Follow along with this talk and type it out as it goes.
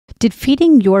Did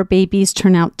feeding your babies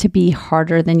turn out to be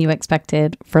harder than you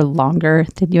expected for longer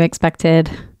than you expected?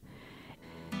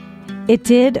 It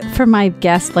did for my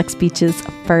guest Lex Beach's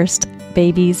first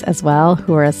babies as well,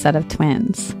 who are a set of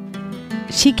twins.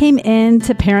 She came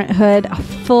into parenthood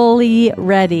fully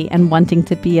ready and wanting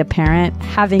to be a parent,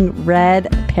 having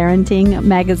read parenting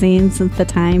magazines since the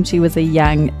time she was a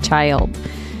young child.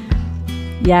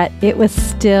 Yet it was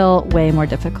still way more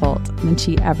difficult than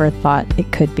she ever thought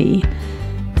it could be.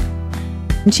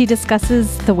 And she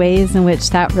discusses the ways in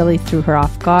which that really threw her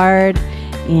off guard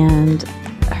and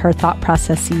her thought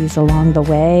processes along the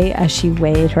way as she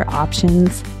weighed her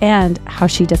options and how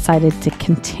she decided to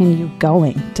continue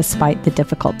going despite the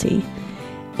difficulty.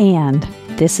 And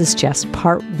this is just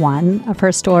part one of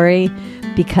her story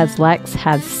because Lex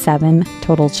has 7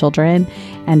 total children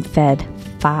and fed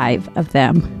 5 of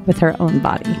them with her own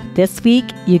body. This week,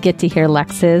 you get to hear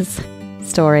Lex's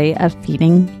story of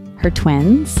feeding her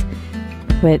twins,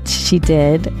 which she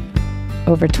did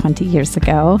over 20 years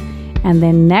ago. And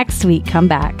then next week, come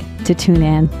back to tune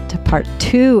in to part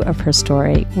 2 of her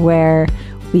story, where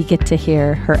we get to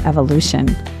hear her evolution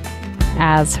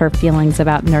as her feelings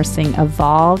about nursing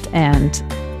evolved and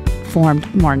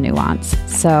formed more nuance.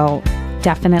 So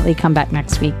definitely come back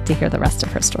next week to hear the rest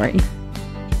of her story.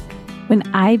 When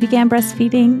I began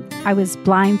breastfeeding, I was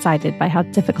blindsided by how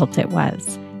difficult it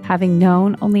was. Having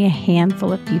known only a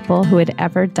handful of people who had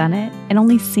ever done it and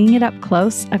only seeing it up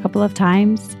close a couple of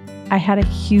times, I had a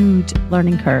huge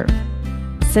learning curve.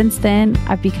 Since then,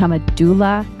 I've become a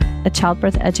doula, a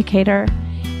childbirth educator,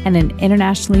 and an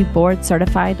internationally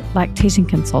board-certified lactation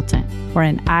consultant, or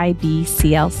an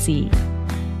IBCLC.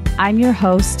 I'm your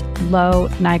host, Lo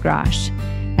Nigrosh,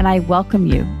 and I welcome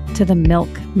you to the Milk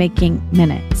Making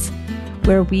Minutes,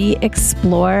 where we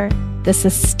explore the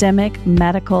systemic,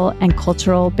 medical, and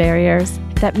cultural barriers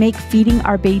that make feeding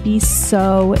our babies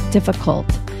so difficult,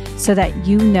 so that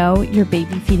you know your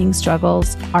baby feeding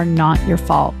struggles are not your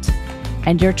fault,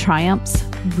 and your triumphs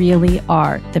really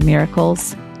are the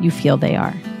miracles you feel they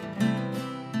are.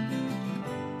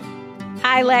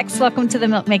 Hi, Lex. Welcome to the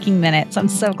Milk Making Minutes. I'm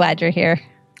so glad you're here.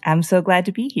 I'm so glad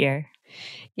to be here.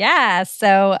 Yeah.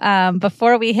 So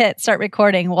before we start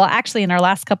recording, well, actually, in our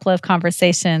last couple of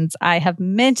conversations, I have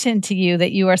mentioned to you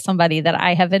that you are somebody that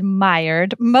I have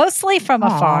admired, mostly from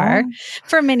afar,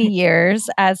 for many years,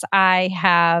 as I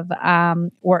have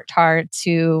worked hard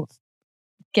to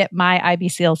get my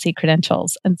IBCLC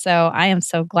credentials. And so I am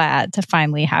so glad to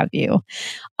finally have you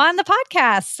on the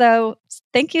podcast. So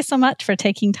thank you so much for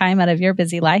taking time out of your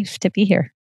busy life to be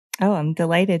here. Oh, I'm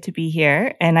delighted to be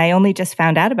here. And I only just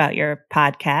found out about your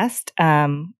podcast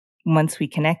once we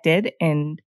connected,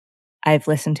 and I've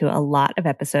listened to a lot of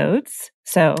episodes.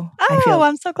 So I feel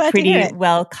I'm so glad pretty to hear it.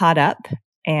 well caught up,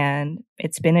 and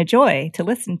it's been a joy to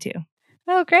listen to.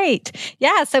 Oh, great.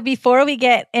 Yeah. So before we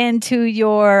get into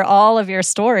all of your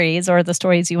stories or the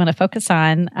stories you want to focus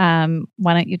on,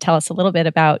 why don't you tell us a little bit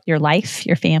about your life,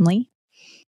 your family?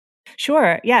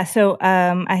 Sure. Yeah. So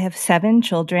I have 7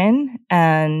 children,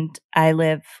 and I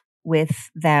live with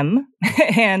them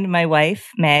and my wife,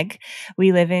 Meg.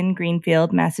 We live in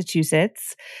Greenfield,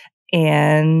 Massachusetts,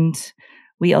 and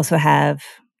we also have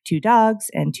 2 dogs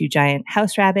and 2 giant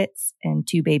house rabbits and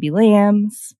 2 baby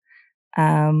lambs.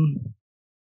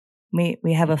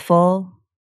 We have a full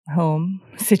home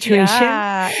situation.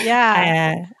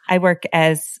 Yeah. I work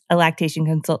as a lactation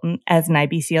consultant as an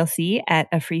IBCLC at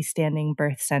a freestanding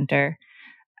birth center.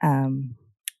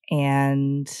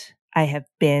 And I have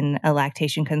been a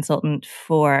lactation consultant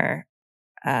for,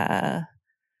 I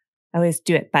always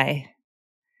do it by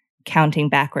counting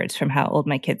backwards from how old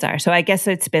my kids are. So I guess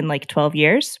it's been like 12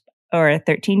 years or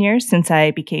 13 years since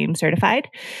I became certified.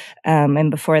 And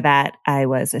before that, I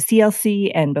was a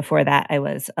CLC. And before that, I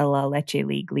was a La Leche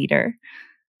League leader.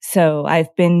 So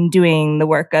I've been doing the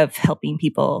work of helping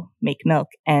people make milk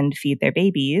and feed their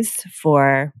babies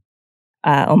for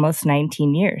almost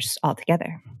 19 years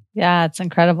altogether. Yeah, it's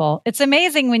incredible. It's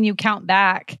amazing when you count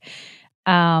back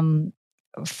from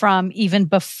even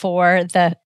before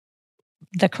the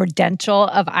credential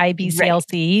of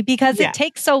IBCLC, right, because it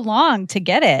takes so long to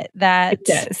get it that it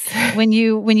does. when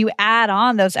you add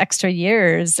on those extra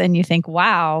years and you think,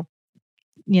 wow,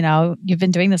 you've been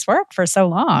doing this work for so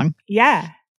long. Yeah.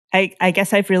 I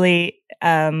guess I've really,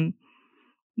 dedicated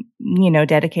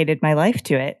my life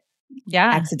to it.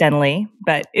 Yeah. Accidentally,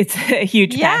 but it's a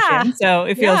huge passion. So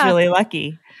it feels really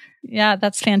lucky. Yeah,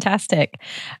 that's fantastic.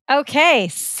 Okay.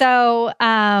 So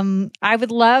I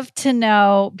would love to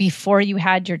know, before you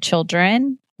had your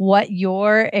children, what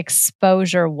your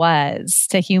exposure was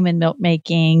to human milk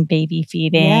making, baby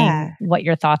feeding, what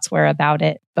your thoughts were about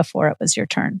it before it was your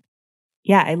turn.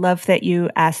 Yeah, I love that you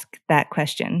ask that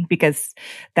question because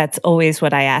that's always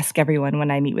what I ask everyone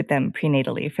when I meet with them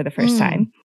prenatally for the first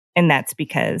time. And that's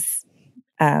because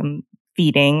um,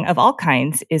 feeding of all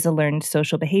kinds is a learned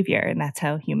social behavior. And that's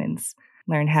how humans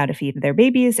learn how to feed their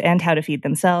babies and how to feed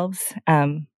themselves.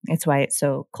 It's why it's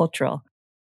so cultural.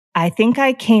 I think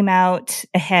I came out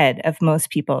ahead of most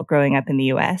people growing up in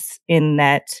the US in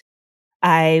that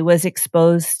I was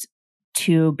exposed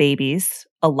to babies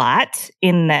a lot,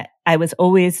 in that I was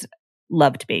always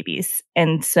loved babies.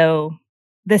 And so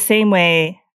the same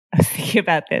way I was thinking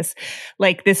about this,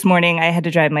 like this morning, I had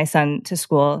to drive my son to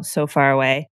school so far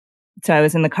away. So I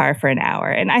was in the car for an hour,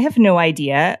 and I have no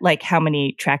idea like how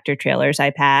many tractor trailers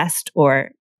I passed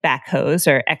or backhoes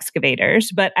or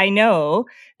excavators, but I know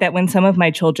that when some of my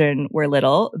children were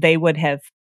little, they would have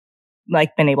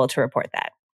like been able to report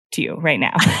that to you right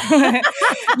now,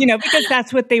 because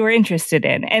that's what they were interested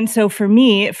in. And so for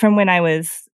me, from when I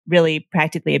was really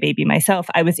practically a baby myself,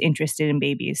 I was interested in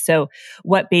babies. So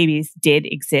what babies did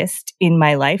exist in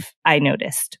my life, I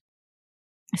noticed.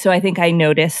 So I think I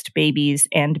noticed babies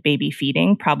and baby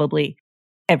feeding probably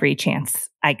every chance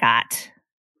I got.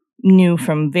 Knew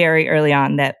from very early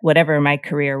on that whatever my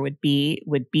career would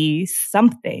be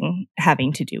something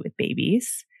having to do with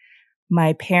babies.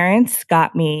 My parents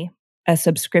got me a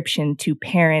subscription to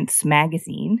Parents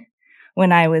Magazine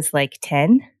when I was like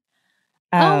 10.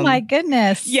 Oh my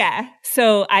goodness. Yeah.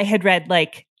 So I had read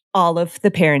like all of the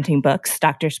parenting books,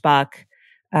 Dr. Spock,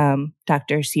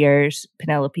 Dr. Sears,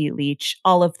 Penelope Leach,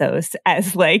 all of those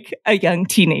as like a young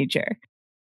teenager.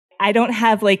 I don't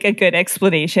have like a good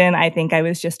explanation. I think I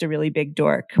was just a really big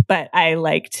dork, but I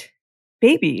liked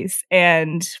babies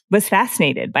and was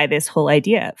fascinated by this whole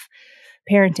idea of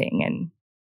parenting and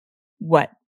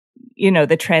what,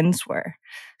 the trends were.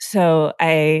 So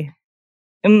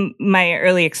my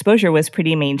early exposure was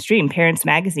pretty mainstream. Parents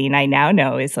Magazine, I now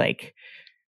know, is like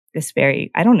this I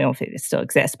don't know if it still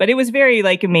exists, but it was very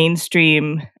like a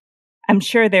mainstream. I'm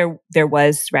sure there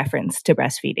was reference to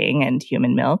breastfeeding and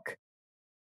human milk.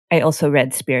 I also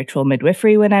read Spiritual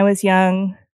Midwifery when I was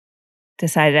young,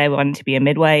 decided I wanted to be a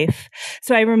midwife.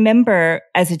 So I remember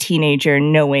as a teenager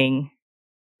knowing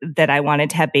that I wanted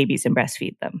to have babies and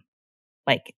breastfeed them,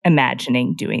 like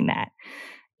imagining doing that,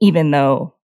 even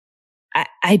though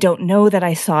I don't know that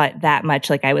I saw it that much.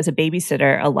 Like I was a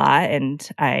babysitter a lot and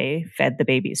I fed the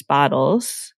babies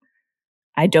bottles.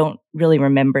 I don't really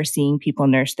remember seeing people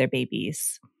nurse their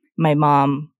babies. My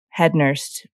mom had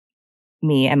nursed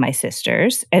me and my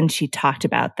sisters, and she talked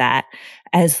about that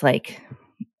as like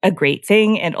a great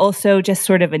thing and also just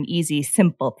sort of an easy,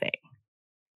 simple thing,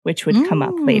 which would come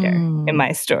up later in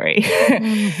my story.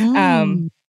 Mm-hmm.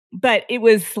 But it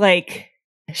was like,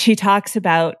 she talks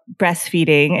about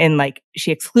breastfeeding and like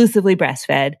she exclusively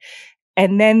breastfed.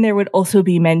 And then there would also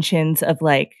be mentions of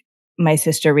like my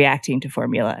sister reacting to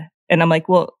formula. And I'm like,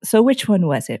 well, so which one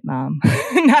was it, Mom?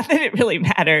 Not that it really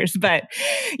matters, but,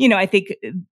 I think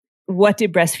what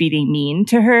did breastfeeding mean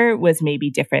to her was maybe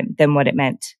different than what it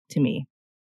meant to me,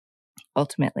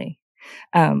 ultimately.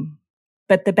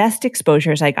 But the best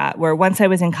exposures I got were once I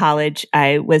was in college,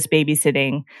 I was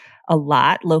babysitting a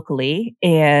lot locally,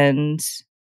 and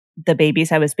the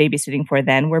babies I was babysitting for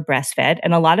then were breastfed,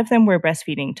 and a lot of them were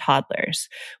breastfeeding toddlers,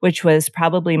 which was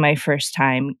probably my first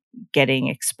time getting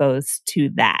exposed to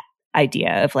that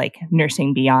idea of like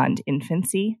nursing beyond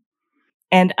infancy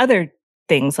and other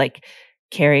things like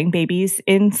carrying babies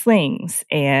in slings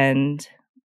and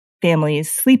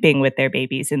families sleeping with their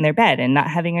babies in their bed and not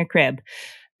having a crib.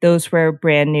 Those were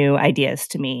brand new ideas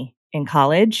to me in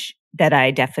college that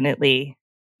I definitely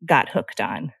got hooked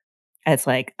on as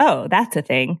like, oh, that's a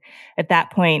thing. At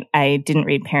that point, I didn't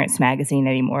read Parents Magazine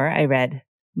anymore. I read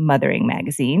Mothering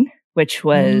Magazine, which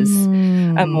was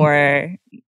a more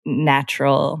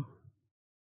natural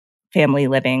family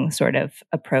living sort of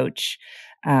approach.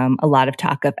 A lot of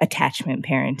talk of attachment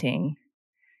parenting.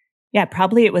 Yeah,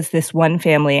 probably it was this one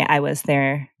family. I was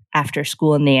their after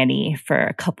school nanny for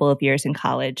a couple of years in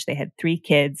college. They had 3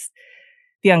 kids.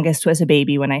 The youngest was a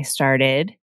baby when I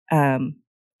started. And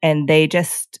they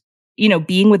just,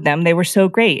 being with them, they were so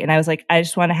great. And I was like, I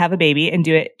just want to have a baby and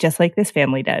do it just like this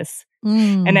family does.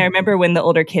 And I remember when the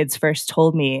older kids first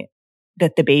told me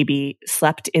that the baby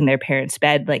slept in their parents'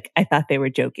 bed, like I thought they were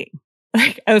joking.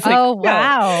 Like I was like, oh,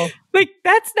 wow. No, like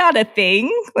that's not a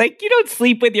thing. Like you don't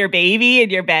sleep with your baby in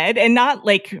your bed, and not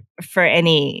like for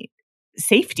any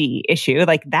safety issue.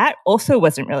 Like that also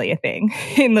wasn't really a thing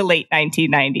in the late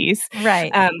 1990s.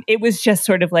 Right. It was just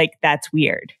sort of like, that's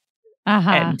weird. Uh-huh.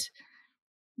 And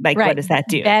Like, Right. what does that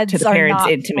do to Beds the are parents'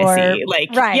 not intimacy? for, Like,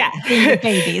 right, yeah. being with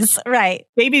babies. Right.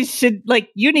 Babies should, like,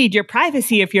 you need your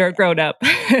privacy if you're a grown up,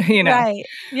 you know? Right.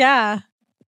 Yeah.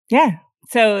 Yeah.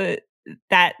 So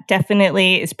that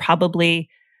definitely is probably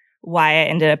why I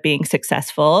ended up being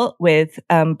successful with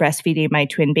breastfeeding my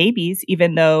twin babies,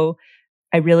 even though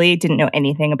I really didn't know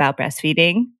anything about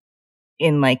breastfeeding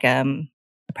in like a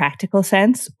practical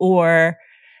sense,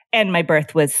 and my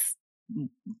birth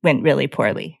went really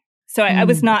poorly. So I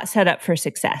was not set up for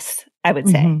success, I would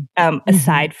say,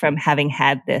 aside from having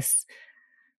had this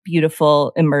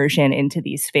beautiful immersion into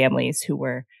these families who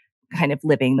were kind of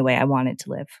living the way I wanted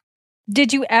to live.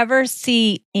 Did you ever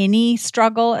see any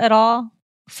struggle at all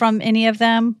from any of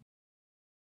them?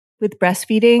 With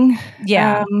breastfeeding?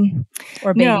 Yeah.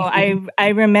 Or baby No, feeding? I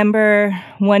remember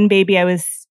one baby I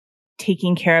was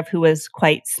taking care of who was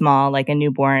quite small, like a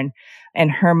newborn,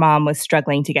 and her mom was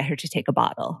struggling to get her to take a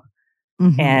bottle.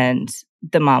 And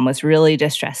the mom was really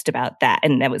distressed about that.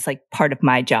 And that was like part of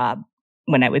my job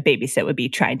when I would babysit would be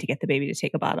trying to get the baby to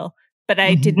take a bottle. But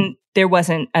there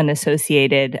wasn't an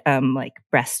associated like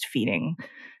breastfeeding,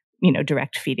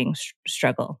 direct feeding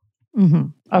struggle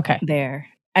Okay. there.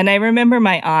 And I remember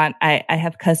my aunt, I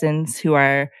have cousins who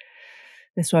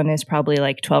this one is probably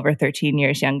like 12 or 13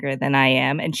 years younger than I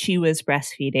am. And she was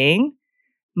breastfeeding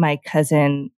my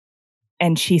cousin.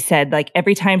 And she said, like,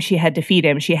 every time she had to feed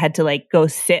him, she had to like go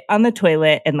sit on the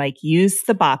toilet and like use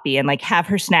the boppy and like have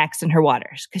her snacks and her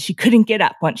waters because she couldn't get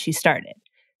up once she started.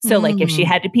 So like if she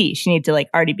had to pee, she needed to like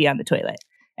already be on the toilet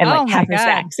and like have her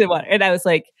snacks and water. And I was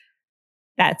like,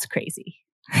 that's crazy.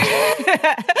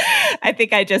 I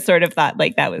think I just sort of thought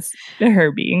like that was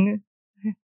her being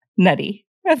nutty.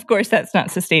 Of course, that's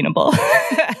not sustainable.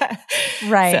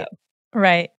 Right. So,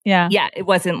 right. Yeah. Yeah. It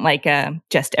wasn't like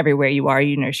just everywhere you are,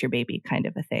 you nurse your baby kind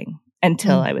of a thing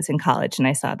until I was in college and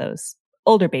I saw those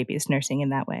older babies nursing in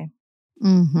that way.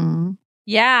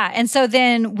 Yeah. And so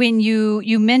then when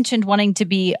you mentioned wanting to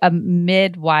be a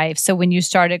midwife, so when you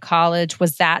started college,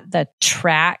 was that the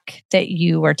track that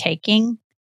you were taking?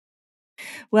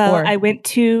 Well, I went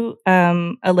to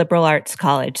a liberal arts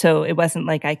college, so it wasn't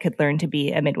like I could learn to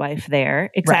be a midwife there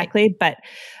exactly, right. But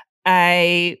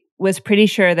I was pretty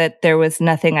sure that there was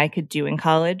nothing I could do in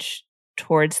college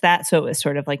towards that. So it was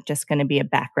sort of like just going to be a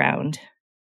background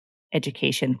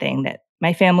education thing that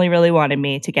my family really wanted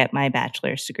me to get my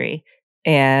bachelor's degree.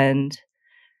 And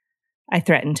I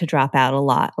threatened to drop out a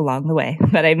lot along the way,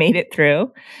 but I made it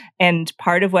through. And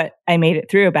part of what I made it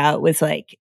through about was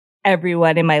like,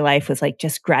 everyone in my life was like,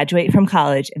 just graduate from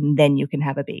college and then you can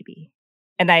have a baby.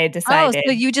 And I had decided. Oh,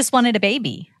 so you just wanted a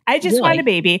baby? I just wanted a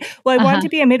baby. Well, I wanted to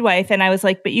be a midwife. And I was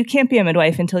like, but you can't be a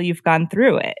midwife until you've gone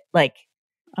through it. Like,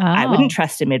 I wouldn't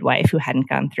trust a midwife who hadn't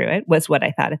gone through it, was what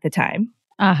I thought at the time.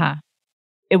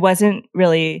 It wasn't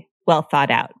really well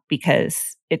thought out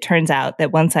because it turns out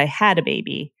that once I had a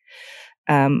baby,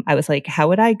 I was like, how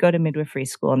would I go to midwifery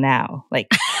school now? Like,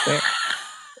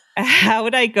 how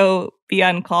would I go be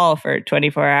on call for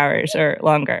 24 hours or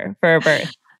longer for a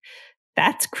birth?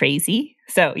 That's crazy.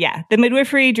 So yeah, the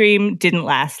midwifery dream didn't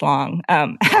last long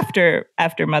after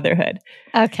motherhood.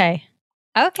 Okay.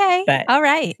 All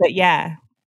right. But yeah,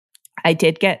 I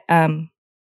did get,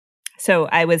 so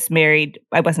I was married.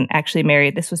 I wasn't actually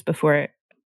married. This was before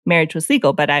marriage was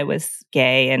legal, but I was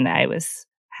gay and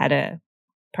had a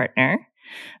partner.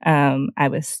 I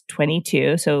was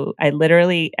 22. So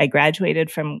I graduated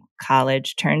from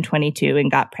college, turned 22 and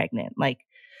got pregnant like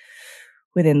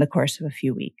within the course of a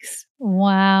few weeks.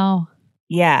 Wow.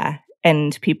 Yeah.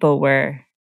 And people were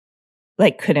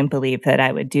like, couldn't believe that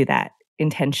I would do that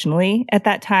intentionally at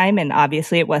that time. And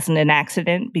obviously it wasn't an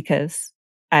accident because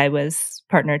I was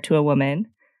partnered to a woman.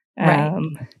 Right.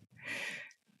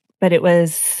 But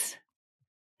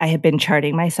I had been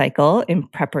charting my cycle in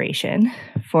preparation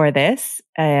for this,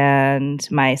 and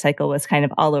my cycle was kind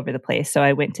of all over the place. So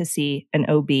I went to see an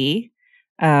OB,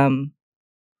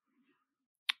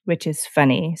 which is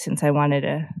funny since I wanted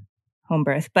a home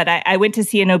birth. But I went to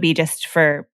see an OB just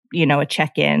for, a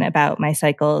check-in about my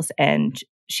cycles. And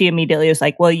she immediately was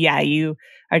like, well, yeah, you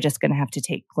are just going to have to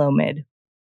take Clomid.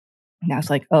 And I was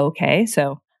like, oh, okay.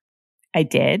 So I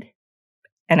did.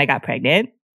 And I got pregnant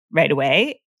right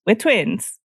away with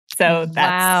twins. So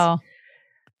that's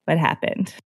what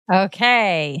happened.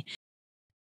 Okay.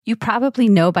 You probably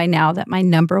know by now that my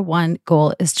number one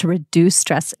goal is to reduce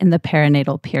stress in the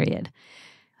perinatal period.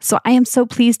 So I am so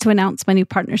pleased to announce my new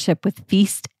partnership with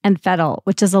Feast and Fettle,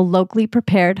 which is a locally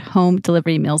prepared home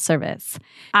delivery meal service.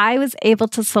 I was able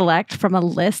to select from a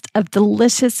list of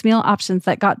delicious meal options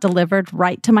that got delivered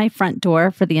right to my front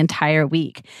door for the entire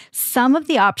week. Some of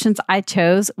the options I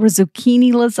chose were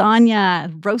zucchini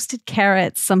lasagna, roasted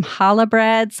carrots, some challah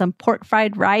bread, some pork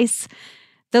fried rice.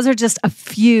 Those are just a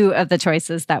few of the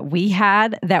choices that we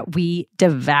had that we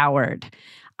devoured.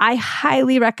 I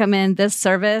highly recommend this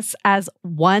service as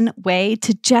one way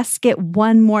to just get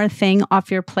one more thing off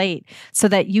your plate so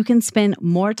that you can spend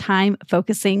more time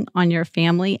focusing on your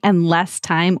family and less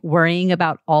time worrying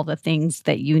about all the things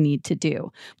that you need to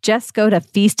do. Just go to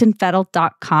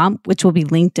feastandfettle.com, which will be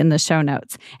linked in the show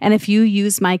notes. And if you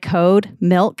use my code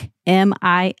MILK,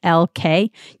 MILK,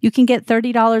 you can get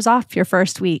 $30 off your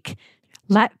first week.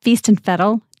 Let Feast and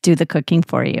Fettle do the cooking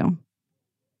for you.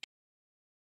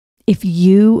 If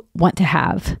you want to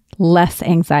have less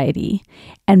anxiety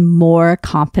and more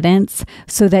confidence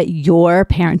so that your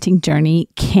parenting journey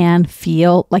can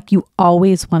feel like you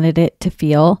always wanted it to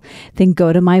feel, then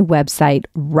go to my website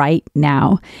right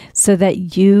now so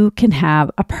that you can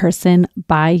have a person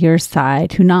by your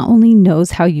side who not only knows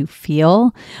how you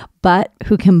feel, but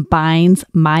who combines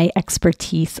my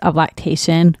expertise of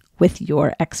lactation with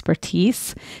your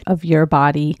expertise of your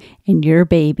body and your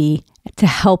baby to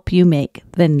help you make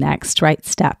the next right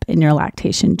step in your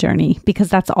lactation journey, because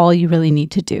that's all you really need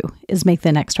to do is make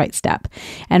the next right step.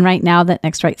 And right now, that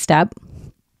next right step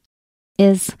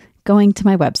is going to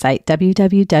my website,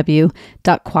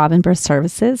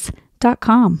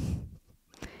 www.quabandbirthservices.com.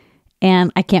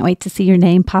 And I can't wait to see your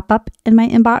name pop up in my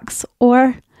inbox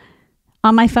or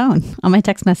on my phone, on my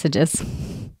text messages.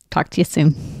 Talk to you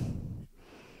soon.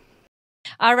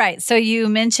 All right. So you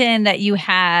mentioned that you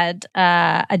had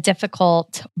a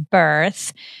difficult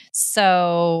birth.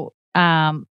 So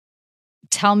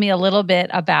tell me a little bit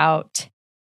about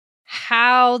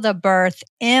how the birth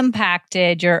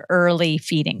impacted your early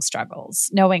feeding struggles,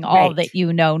 knowing all that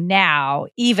you know now,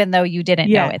 even though you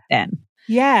didn't know it then.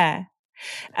 Yeah.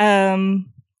 I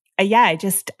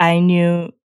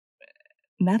knew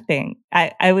nothing.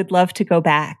 I would love to go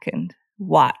back and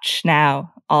watch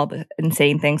now all the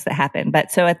insane things that happened. But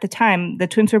so at the time, the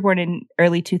twins were born in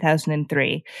early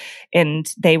 2003,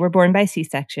 and they were born by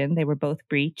C-section. They were both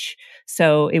breech.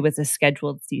 So it was a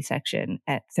scheduled C-section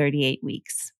at 38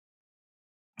 weeks.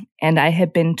 And I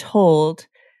had been told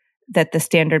that the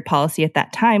standard policy at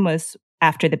that time was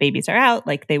after the babies are out,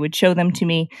 like they would show them to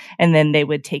me and then they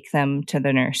would take them to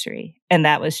the nursery. And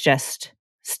that was just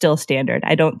still standard.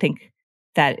 I don't think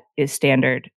that is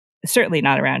standard, certainly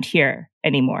not around here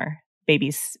anymore.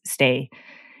 Babies stay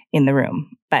in the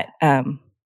room. But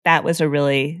that was a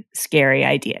really scary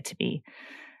idea to me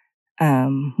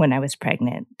when I was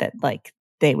pregnant, that like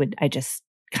I just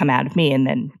come out of me and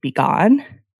then be gone.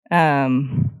 But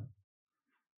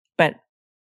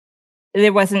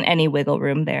there wasn't any wiggle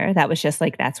room there. That was just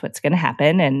like, that's what's going to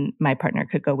happen. And my partner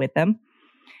could go with them.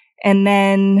 And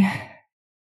then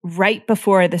right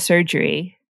before the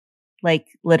surgery, like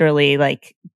literally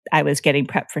like I was getting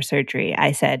prepped for surgery,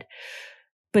 I said,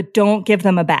 but don't give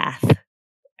them a bath.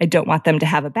 I don't want them to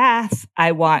have a bath.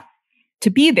 I want to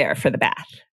be there for the bath.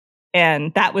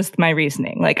 And that was my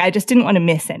reasoning. Like, I just didn't want to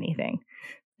miss anything.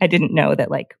 I didn't know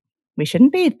that like we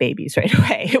shouldn't bathe babies right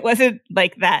away. It wasn't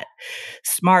like that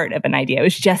smart of an idea. It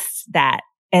was just that.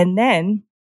 And then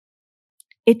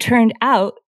it turned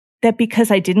out that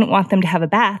because I didn't want them to have a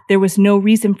bath, there was no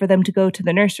reason for them to go to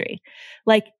the nursery.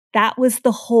 Like, that was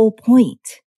the whole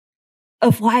point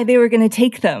of why they were going to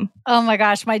take them. Oh my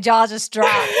gosh, my jaw just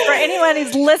dropped. For anyone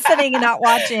who's listening and not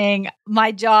watching,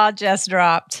 my jaw just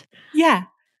dropped. Yeah.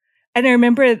 And I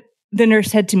remember the nurse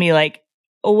said to me like,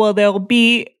 oh, well, they'll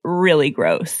be really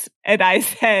gross. And I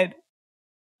said,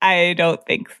 I don't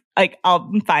think, like,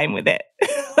 I'm fine with it.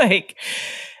 Like,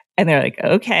 and they're like,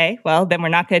 okay, well, then we're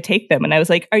not going to take them. And I was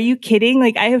like, are you kidding?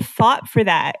 Like, I have fought for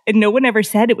that. And no one ever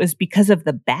said it was because of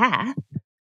the bath.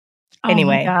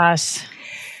 Anyway. Oh my gosh.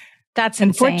 That's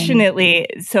unfortunately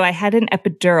insane. So I had an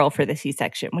epidural for the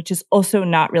C-section, which is also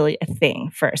not really a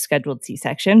thing for a scheduled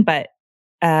C-section, but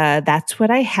that's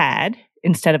what I had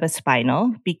instead of a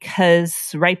spinal,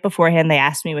 because right beforehand they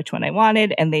asked me which one I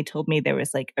wanted, and they told me there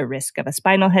was like a risk of a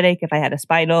spinal headache if I had a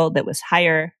spinal that was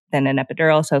higher than an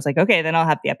epidural. So I was like, okay, then I'll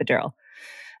have the epidural.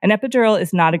 An epidural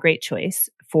is not a great choice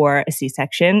for a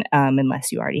C-section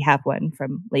unless you already have one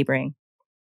from laboring.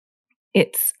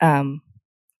 It's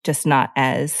just not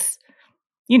as,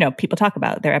 people talk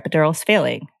about their epidurals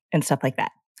failing and stuff like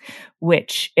that,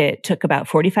 which it took about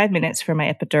 45 minutes for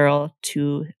my epidural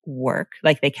to work.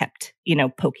 Like, they kept,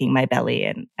 poking my belly,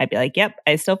 and I'd be like, yep,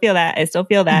 I still feel that. I still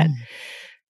feel that.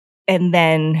 And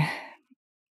then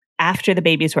after the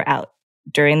babies were out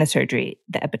during the surgery,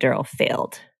 the epidural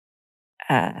failed.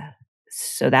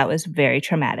 So that was very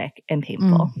traumatic and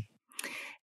painful.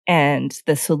 And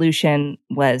the solution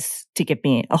was to give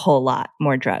me a whole lot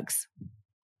more drugs.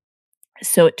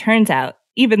 So it turns out,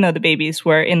 even though the babies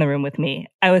were in the room with me,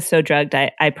 I was so drugged,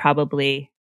 I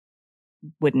probably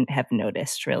wouldn't have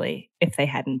noticed really if they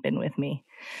hadn't been with me.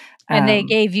 And they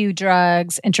gave you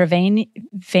drugs intravenously?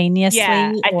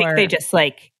 Yeah, I think they just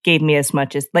like gave me as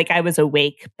much as, like, I was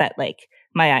awake, but like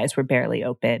my eyes were barely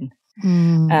open.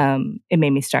 It made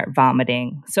me start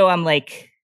vomiting. So I'm like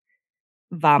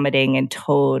vomiting and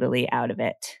totally out of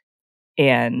it.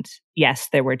 And yes,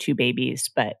 there were 2 babies,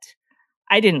 but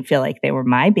I didn't feel like they were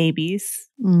my babies.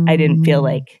 I didn't feel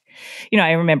like,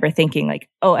 I remember thinking like,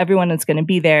 oh, everyone is going to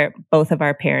be there. Both of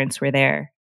our parents were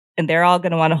there and they're all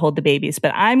going to want to hold the babies,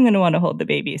 but I'm going to want to hold the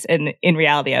babies. And in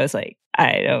reality, I was like,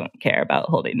 I don't care about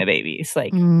holding the babies.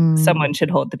 Like someone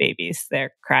should hold the babies.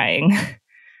 They're crying.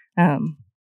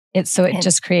 It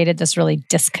just created this really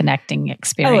disconnecting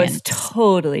experience. Oh, it's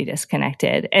totally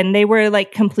disconnected. And they were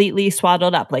like completely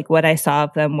swaddled up. Like what I saw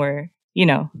of them were,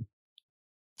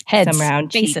 heads, some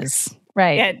round faces. Cheeks.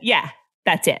 Right. And yeah,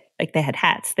 that's it. Like they had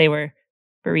hats. They were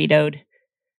burritoed.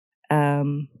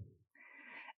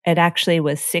 It actually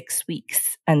was 6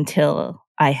 weeks until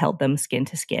I held them skin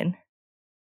to skin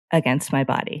against my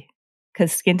body,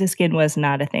 because skin to skin was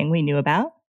not a thing we knew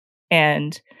about.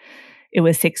 And it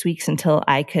was 6 weeks until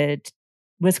I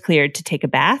was cleared to take a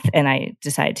bath, and I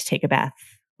decided to take a bath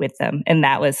with them. And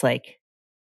that was like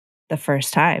the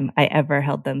first time I ever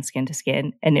held them skin to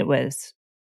skin. And it was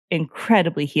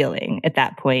incredibly healing at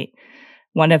that point.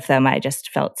 One of them I just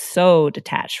felt so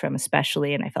detached from,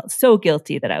 especially, and I felt so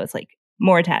guilty that I was like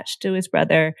more attached to his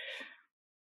brother.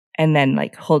 And then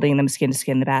like holding them skin to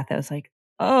skin in the bath, I was like,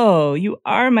 oh, you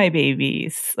are my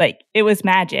babies. Like it was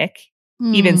magic.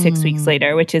 Even 6 weeks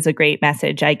later, which is a great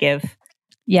message I give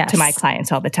to my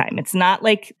clients all the time. It's not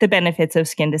like the benefits of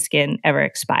skin to skin ever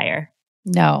expire.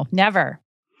 No, never.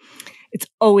 It's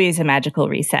always a magical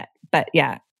reset. But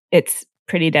yeah, it's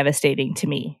pretty devastating to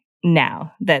me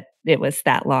now that it was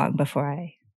that long before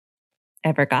I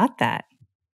ever got that.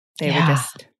 They were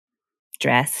just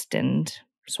dressed and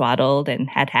swaddled and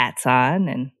had hats on.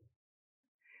 And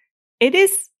it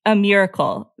is a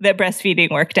miracle that breastfeeding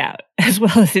worked out as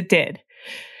well as it did.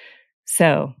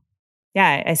 So,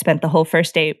 yeah, I spent the whole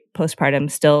first day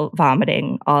postpartum still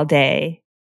vomiting all day.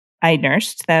 I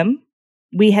nursed them.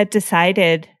 We had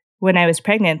decided when I was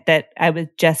pregnant that I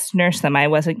would just nurse them. I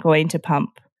wasn't going to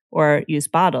pump or use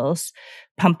bottles.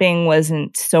 Pumping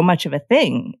wasn't so much of a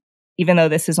thing, even though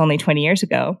this is only 20 years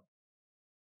ago.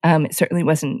 It certainly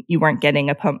wasn't, you weren't getting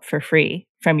a pump for free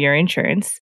from your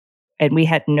insurance. And we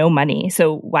had no money.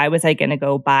 So why was I going to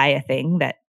go buy a thing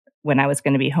that when I was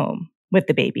going to be home with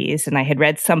the babies? And I had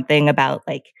read something about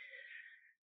like,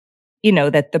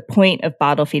 that the point of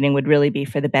bottle feeding would really be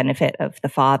for the benefit of the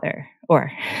father or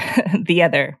the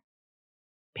other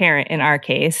parent in our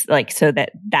case, like so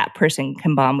that that person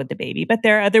can bond with the baby. But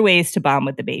there are other ways to bond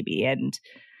with the baby, and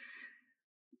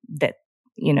that,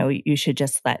 you should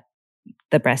just let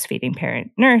the breastfeeding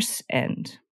parent nurse.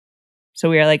 And so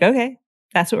we were like, okay,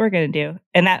 that's what we're going to do.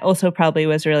 And that also probably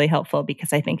was really helpful,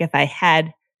 because I think if I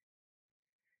had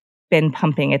been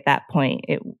pumping at that point,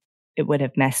 it would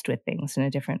have messed with things in a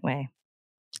different way.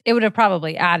 It would have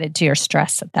probably added to your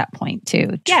stress at that point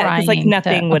too. Yeah, because like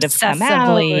nothing would have come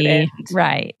out.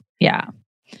 Right. Yeah.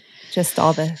 Just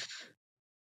all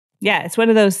it's one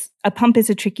of those, a pump is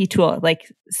a tricky tool,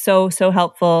 like so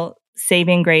helpful,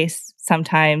 saving grace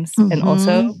sometimes, and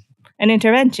also an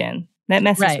intervention that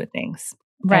messes with things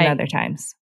at other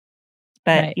times.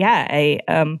 But I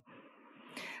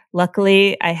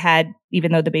luckily I had,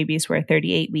 even though the babies were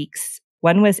 38 weeks,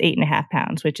 one was 8.5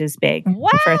 pounds, which is big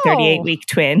for a 38-week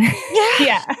twin.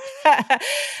 Yeah.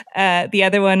 The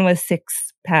other one was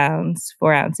 6 pounds,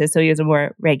 4 ounces. So he was a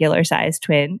more regular sized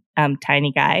twin,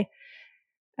 tiny guy.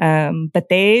 But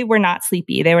they were not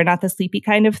sleepy. They were not the sleepy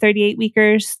kind of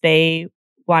 38-weekers. They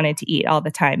wanted to eat all the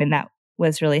time. And that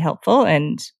was really helpful.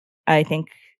 And I think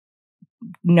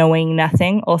knowing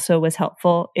nothing also was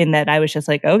helpful in that I was just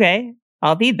like, okay,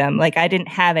 I'll feed them. Like I didn't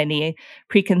have any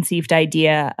preconceived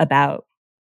idea about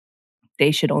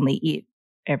they should only eat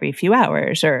every few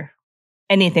hours or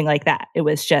anything like that. It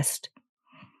was just,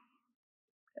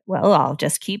 well, I'll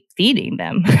just keep feeding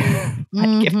them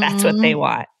like if that's what they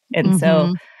want. And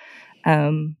so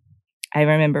I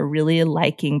remember really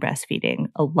liking breastfeeding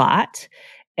a lot.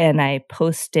 And I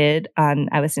posted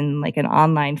I was in like an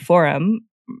online forum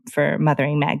for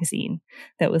Mothering magazine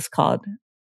that was called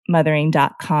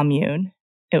mothering.commune.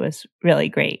 It was really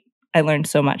great. I learned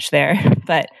so much there.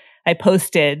 But I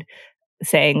posted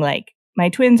saying like, my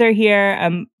twins are here.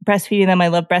 I'm breastfeeding them. I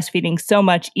love breastfeeding so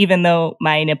much, even though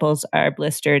my nipples are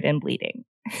blistered and bleeding.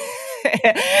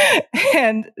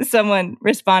 And someone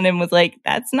responded and was like,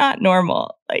 that's not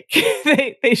normal. Like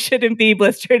they shouldn't be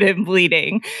blistered and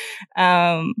bleeding.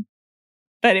 But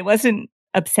it wasn't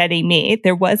upsetting me.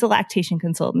 There was a lactation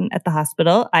consultant at the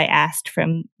hospital. I asked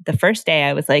from the first day,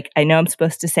 I was like, I know I'm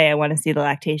supposed to say I want to see the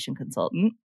lactation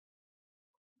consultant.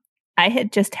 I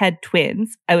had just had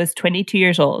twins. I was 22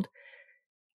 years old.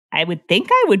 I would think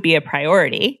I would be a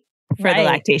priority for the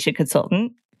lactation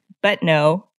consultant, but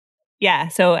no. Yeah.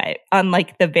 So on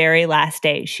like the very last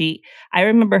day, I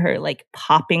remember her like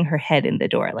popping her head in the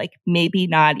door, like maybe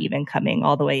not even coming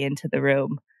all the way into the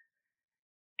room.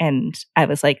 And I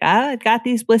was like, I've got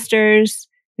these blisters.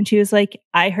 And she was like,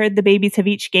 I heard the babies have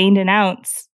each gained an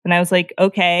ounce. And I was like,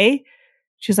 okay.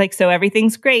 She was like, so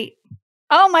everything's great.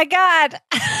 Oh my God.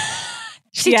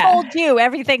 She told you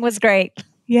everything was great.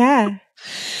 Yeah.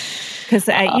 Because,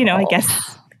 I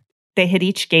guess they had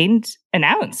each gained an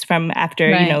ounce from after,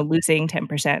 losing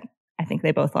 10%. I think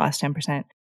they both lost 10%.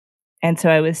 And so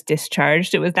I was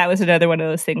discharged. That was another one of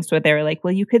those things where they were like,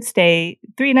 well, you could stay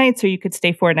 3 nights or you could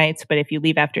stay 4 nights. But if you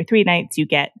leave after 3 nights, you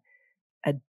get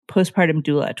a postpartum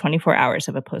doula, 24 hours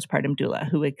of a postpartum doula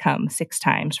who would come 6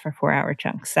 times for 4-hour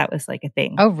chunks. That was like a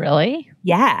thing. Oh, really?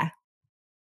 Yeah.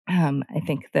 I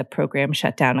think the program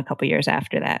shut down a couple years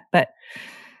after that. But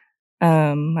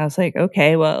I was like,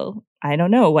 okay, well, I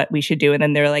don't know what we should do. And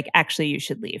then they're like, actually, you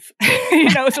should leave.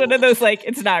 It's one of those, like,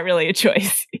 it's not really a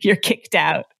choice. You're kicked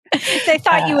out. They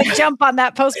thought you would jump on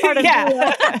that postpartum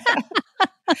doula.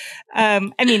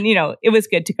 It was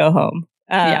good to go home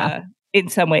in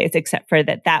some ways, except for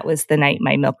that was the night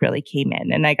my milk really came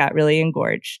in and I got really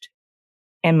engorged.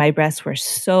 And my breasts were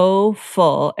so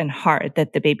full and hard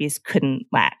that the babies couldn't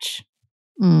latch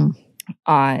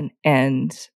on.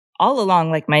 And all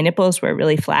along, like my nipples were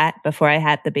really flat before I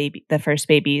had the first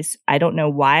babies. I don't know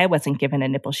why I wasn't given a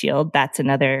nipple shield. That's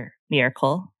another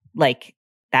miracle. Like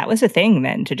that was a thing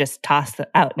then, to just toss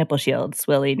out nipple shields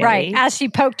willy-nilly. Right. As she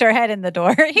poked her head in the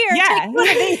door. Here, take one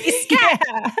of these. Yeah.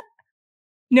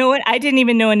 No, I didn't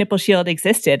even know a nipple shield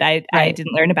existed. I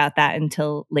didn't learn about that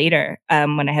until later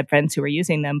when I had friends who were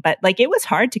using them. But like it was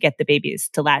hard to get the babies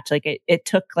to latch. Like it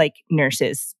took like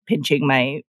nurses pinching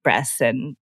my breasts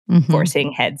and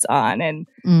forcing heads on. And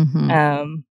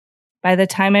by the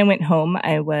time I went home,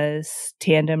 I was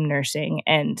tandem nursing.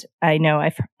 And I know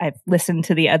I've listened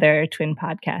to the other twin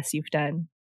podcasts you've done.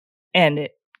 And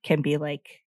it can be like,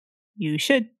 you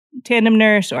should tandem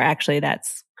nurse, or actually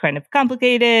that's kind of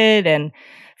complicated. And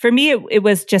for me, it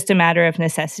was just a matter of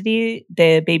necessity.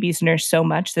 The babies nursed so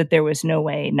much that there was no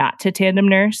way not to tandem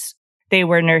nurse. They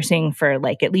were nursing for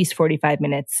like at least 45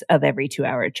 minutes of every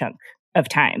 2-hour chunk of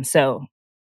time. So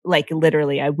like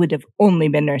literally I would have only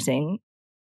been nursing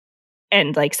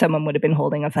and like someone would have been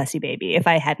holding a fussy baby if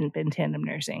I hadn't been tandem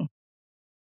nursing.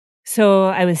 So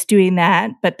I was doing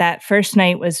that, but that first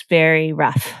night was very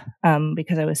rough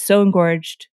because I was so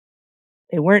engorged.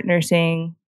 They weren't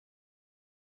nursing.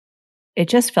 It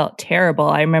just felt terrible.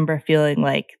 I remember feeling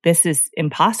like this is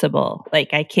impossible.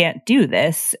 Like I can't do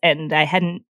this. And I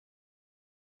hadn't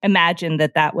imagined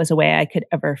that was a way I could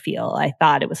ever feel. I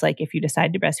thought it was like, if you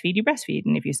decide to breastfeed, you breastfeed.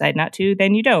 And if you decide not to,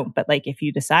 then you don't. But like, if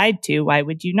you decide to, why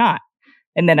would you not?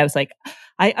 And then I was like,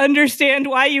 I understand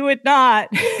why you would not.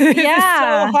 This is so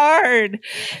hard.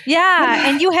 Yeah.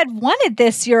 And you had wanted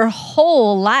this your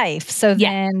whole life. So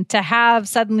then to have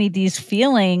suddenly these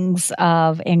feelings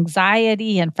of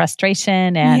anxiety and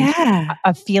frustration and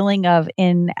a feeling of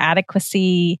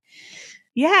inadequacy.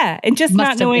 Yeah. And just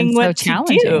not knowing what to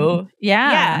do.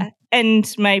 Yeah.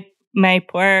 And my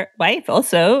poor wife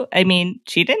also, I mean,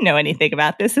 she didn't know anything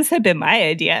about this. This had been my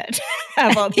idea to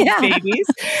have all these babies.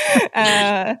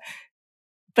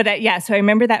 So I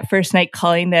remember that first night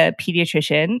calling the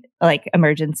pediatrician, like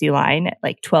emergency line at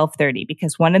like 12:30,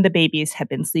 because one of the babies had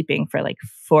been sleeping for like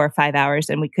 4 or 5 hours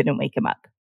and we couldn't wake him up.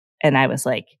 And I was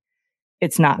like,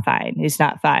 it's not fine. It's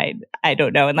not fine. I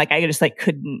don't know. And like, I just like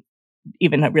couldn't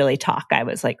even really talk. I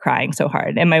was like crying so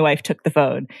hard. And my wife took the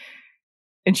phone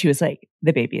and she was like,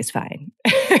 the baby is fine.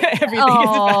 Everything is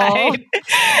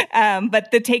fine. But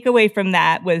the takeaway from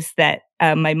that was that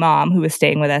my mom, who was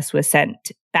staying with us, was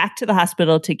sent back to the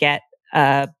hospital to get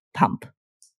a pump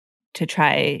to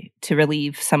try to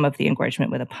relieve some of the engorgement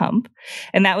with a pump.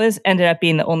 And that ended up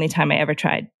being the only time I ever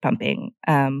tried pumping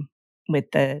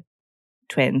with the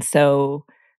twins. So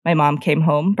my mom came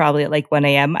home probably at like 1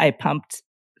 a.m. I pumped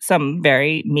some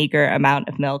very meager amount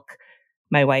of milk.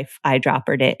 My wife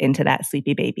eyedroppered it into that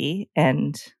sleepy baby,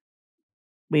 and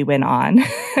we went on.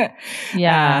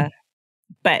 Yeah.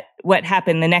 But what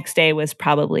happened the next day was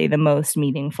probably the most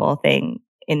meaningful thing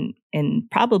in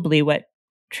probably what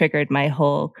triggered my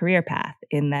whole career path,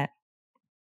 in that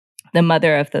the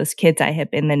mother of those kids I had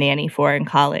been the nanny for in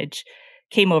college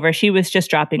came over. She was just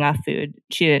dropping off food.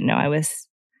 She didn't know I was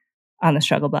on the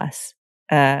struggle bus.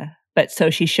 But so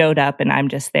she showed up, and I'm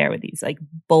just there with these like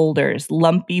boulders,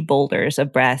 lumpy boulders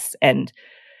of breasts, and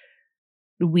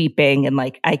weeping and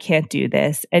like, I can't do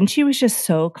this. And she was just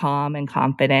so calm and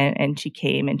confident. And she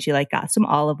came and she like got some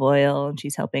olive oil, and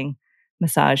she's helping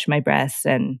massage my breasts.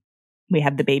 And we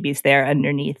have the babies there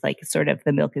underneath, like sort of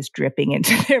the milk is dripping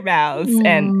into their mouths.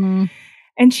 Mm.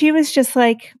 And she was just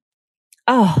like,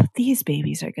 oh, these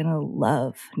babies are going to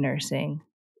love nursing.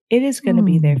 It is going to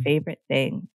be their favorite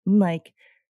thing. I'm like,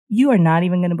 you are not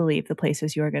even going to believe the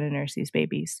places you are going to nurse these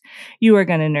babies. You are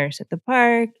going to nurse at the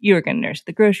park. You are going to nurse at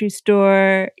the grocery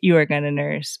store. You are going to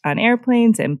nurse on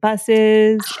airplanes and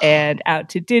buses and out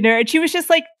to dinner. And she was just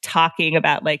like talking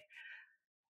about like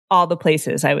all the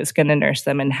places I was going to nurse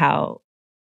them and how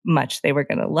much they were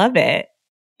going to love it.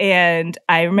 And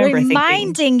I remember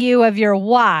reminding you of your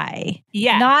why.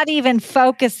 Yeah. Not even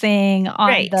focusing on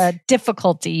Right. the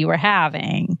difficulty you were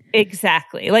having.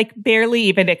 Exactly. Like barely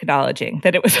even acknowledging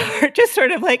that it was hard. Just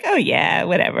sort of like, oh yeah,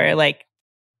 whatever. Like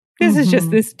this is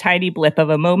just this tiny blip of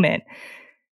a moment.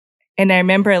 And I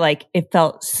remember like it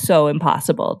felt so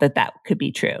impossible that that could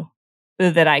be true,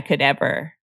 that I could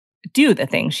ever do the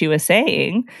thing she was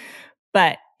saying.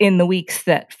 But in the weeks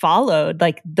that followed,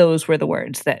 like those were the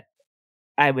words that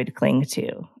I would cling to.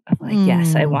 I'm like,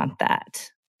 yes, I want that.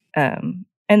 And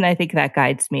I think that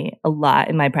guides me a lot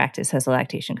in my practice as a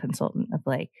lactation consultant, of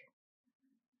like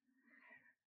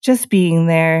just being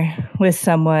there with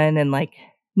someone and like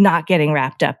not getting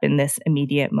wrapped up in this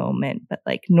immediate moment, but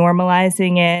like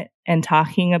normalizing it and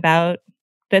talking about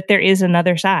that there is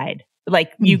another side.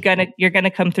 Like you're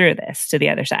gonna come through this to the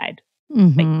other side,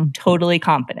 like totally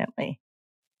confidently.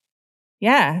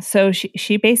 Yeah, so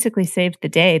she basically saved the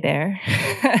day there,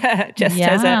 just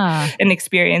as an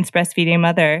experienced breastfeeding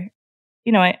mother.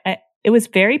 You know, it was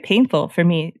very painful for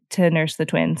me to nurse the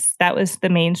twins. That was the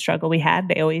main struggle we had.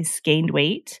 They always gained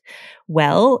weight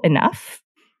well enough.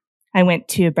 I went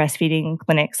to breastfeeding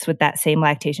clinics with that same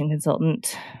lactation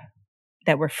consultant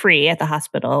that were free at the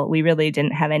hospital. We really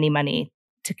didn't have any money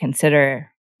to consider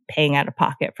paying out of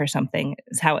pocket for something,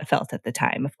 is how it felt at the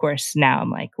time. Of course, now I'm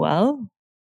like, well,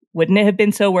 wouldn't it have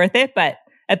been so worth it? But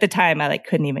at the time, I like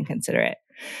couldn't even consider it.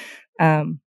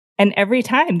 And every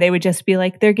time they would just be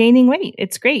like, they're gaining weight.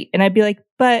 It's great. And I'd be like,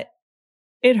 but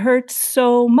it hurts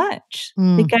so much.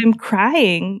 Like I'm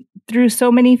crying through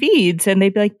so many feeds. And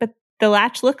they'd be like, but the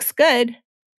latch looks good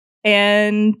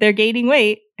and they're gaining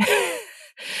weight.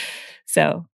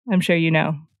 So I'm sure you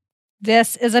know.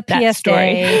 This is a PSA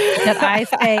that I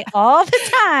say all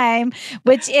the time,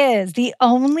 which is the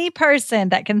only person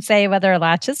that can say whether a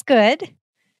latch is good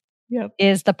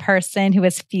is the person who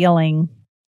is feeling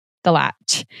the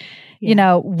latch. Yeah. You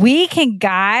know, we can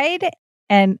guide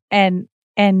and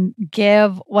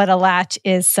give what a latch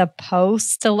is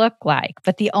supposed to look like,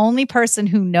 but the only person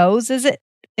who knows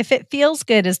if it feels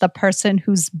good is the person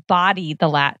whose body the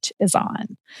latch is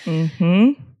on.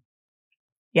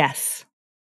 Yes.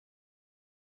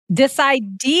 This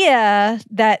idea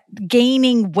that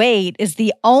gaining weight is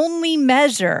the only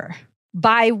measure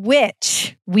by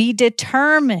which we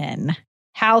determine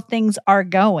how things are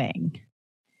going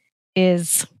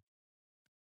is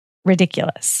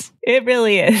ridiculous. It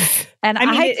really is. And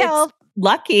I mean, it's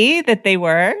lucky that they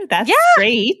were. That's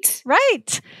great.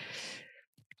 Right.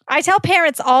 I tell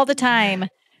parents all the time,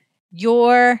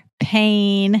 your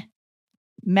pain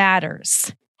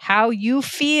matters. How you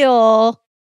feel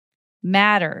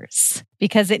matters,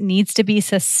 because it needs to be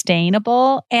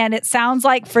sustainable. And it sounds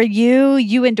like for you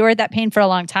endured that pain for a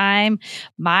long time.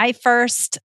 My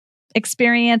first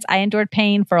experience, I endured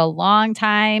pain for a long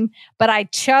time, but I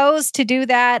chose to do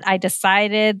that. I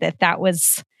decided that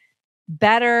was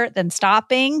better than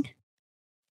stopping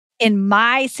in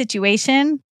my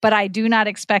situation, but I do not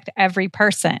expect every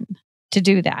person to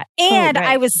do that. And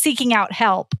I was seeking out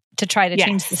help to try to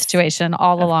change the situation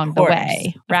all along the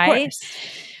way, right?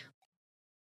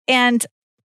 And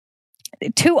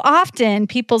too often,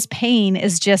 people's pain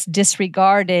is just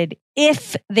disregarded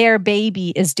if their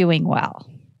baby is doing well.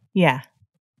 Yeah.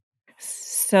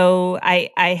 So I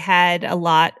had a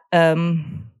lot, I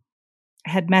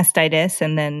had mastitis,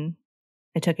 and then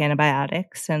I took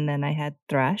antibiotics, and then I had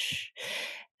thrush,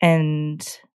 and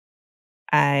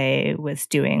I was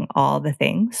doing all the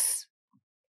things,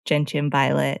 gentium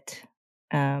violet,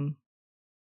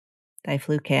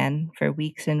 diflucan for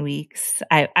weeks and weeks.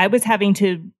 I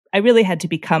really had to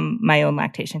become my own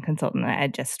lactation consultant. I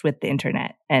just with the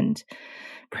internet and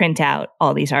print out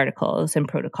all these articles and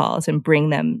protocols and bring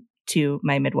them to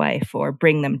my midwife or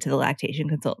bring them to the lactation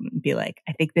consultant and be like,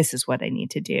 I think this is what I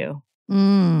need to do.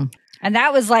 And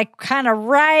that was like kind of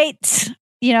right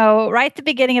at the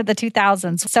beginning of the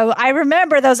 2000s. So I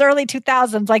remember those early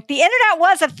 2000s, like the internet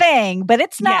was a thing, but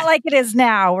it's not like it is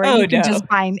now where you can just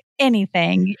find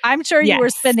anything. I'm sure you were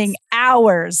spending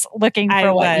hours looking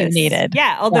for what you needed.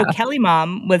 Yeah. Although Kelly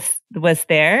Mom was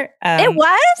there. It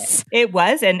was? It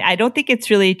was. And I don't think it's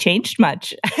really changed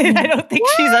much. I don't think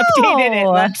she's updated it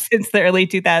much since the early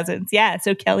 2000s. Yeah.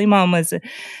 So Kelly Mom was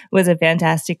a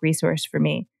fantastic resource for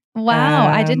me. Wow.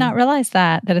 I did not realize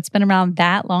that it's been around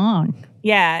that long.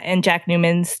 Yeah. And Jack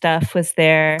Newman's stuff was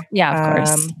there. Yeah, of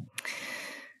course.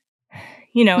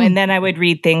 And then I would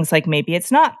read things like maybe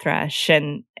it's not thrush.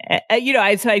 And,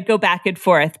 so I'd go back and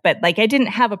forth, but like I didn't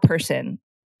have a person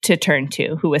to turn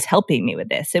to who was helping me with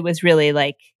this. It was really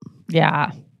like,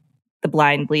 the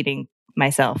blind bleeding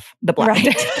myself, the blind.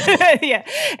 Right. Yeah.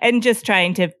 And just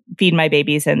trying to feed my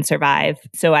babies and survive.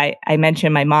 So I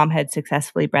mentioned my mom had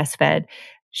successfully breastfed.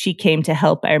 She came to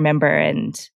help, I remember,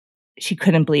 and she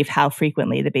couldn't believe how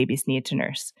frequently the babies needed to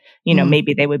nurse.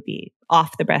 Maybe they would be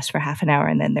off the breast for half an hour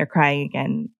and then they're crying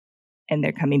again and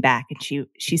they're coming back. And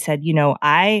she said,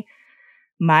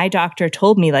 my doctor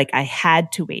told me like I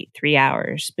had to wait 3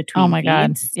 hours between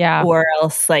feeds, or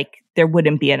else like there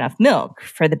wouldn't be enough milk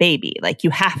for the baby. Like you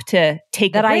have to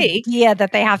take a break. Yeah,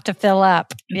 that they have to fill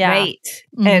up. Yeah. Right.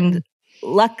 Mm-hmm. And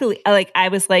luckily, like I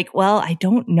was like, well, I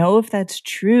don't know if that's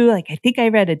true. Like I think I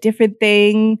read a different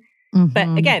thing. Mm-hmm.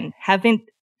 But again, haven't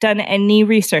done any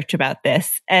research about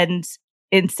this. And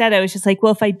instead I was just like,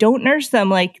 well, if I don't nurse them,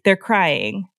 like they're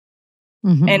crying.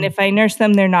 Mm-hmm. And if I nurse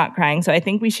them, they're not crying. So I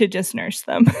think we should just nurse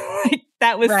them. Like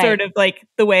that was sort of like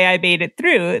the way I made it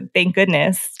through. Thank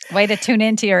goodness. Way to tune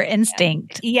into your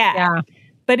instinct. Yeah.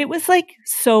 But it was like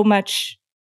so much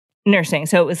nursing.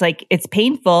 So it was like, it's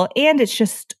painful and it's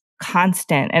just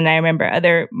constant. And I remember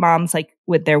other moms like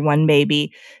with their one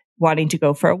baby wanting to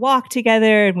go for a walk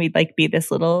together. And we'd like be this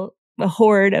little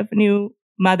horde of new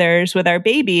mothers with our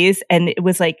babies. And it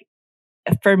was like,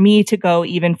 for me to go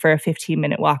even for a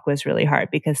 15-minute walk was really hard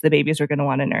because the babies were going to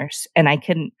want to nurse and I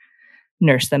couldn't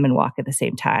nurse them and walk at the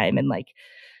same time and like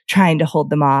trying to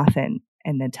hold them off and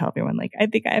then tell everyone like, I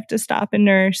think I have to stop and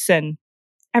nurse. And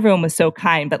everyone was so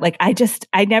kind, but like,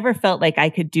 I never felt like I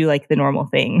could do like the normal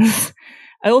things.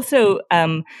 I also,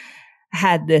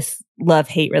 had this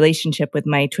love-hate relationship with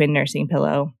my twin nursing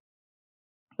pillow,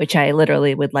 which I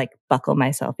literally would like buckle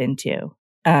myself into.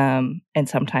 And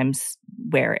sometimes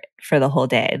wear it for the whole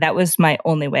day. That was my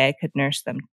only way I could nurse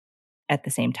them at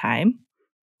the same time.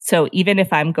 So even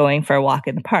if I'm going for a walk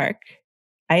in the park,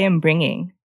 I am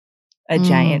bringing a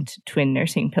giant twin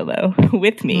nursing pillow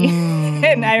with me.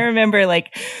 And I remember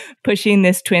like pushing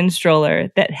this twin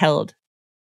stroller that held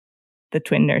the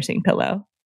twin nursing pillow.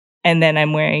 And then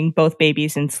I'm wearing both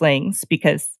babies in slings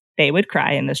because they would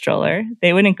cry in the stroller.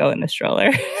 They wouldn't go in the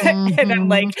stroller. And I'm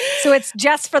like... So it's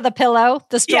just for the pillow?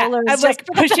 The stroller is I'm like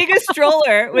pushing a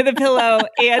stroller with a pillow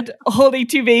and holding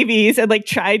two babies and like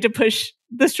trying to push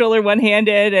the stroller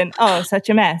one-handed and such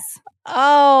a mess.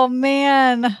 Oh,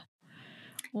 man.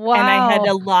 Wow. And I had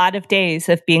a lot of days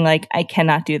of being like, I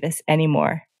cannot do this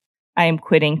anymore. I am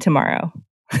quitting tomorrow.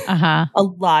 A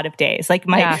lot of days. Like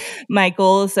my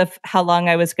goals of how long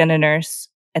I was going to nurse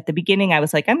at the beginning, I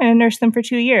was like, I'm going to nurse them for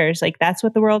 2 years. Like that's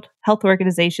what the World Health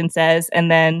Organization says. And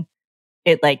then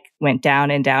it like went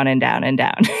down and down and down and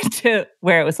down to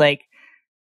where it was like,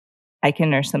 I can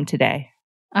nurse them today.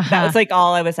 That was like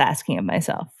all I was asking of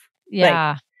myself.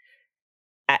 Yeah.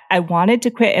 Like, I wanted to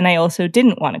quit and I also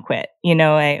didn't want to quit.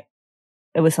 It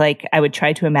was like, I would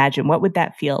try to imagine what would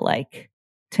that feel like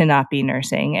to not be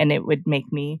nursing, and it would make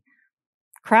me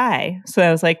cry. So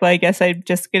I was like, well, I guess I'm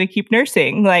just going to keep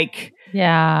nursing. Like,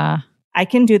 I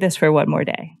can do this for one more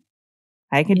day.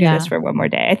 I can do this for one more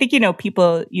day. I think,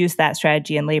 people use that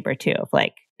strategy in labor too, of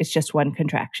like, it's just one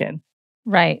contraction.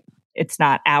 Right. It's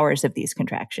not hours of these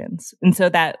contractions. And so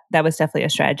that was definitely a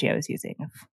strategy I was using.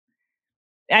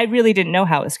 I really didn't know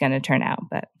how it was going to turn out,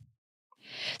 but.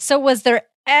 So was there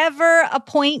ever a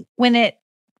point when it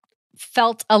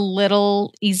felt a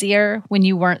little easier when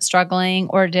you weren't struggling,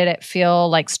 or did it feel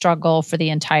like struggle for the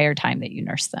entire time that you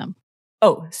nursed them?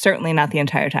 Oh, certainly not the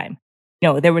entire time.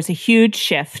 No, there was a huge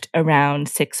shift around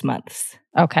 6 months.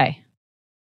 Okay.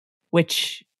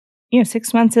 Which,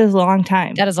 6 months is a long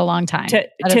time. That is a long time. To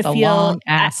feel,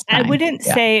 long-ass time. I wouldn't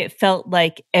say it felt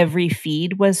like every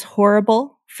feed was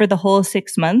horrible for the whole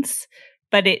 6 months,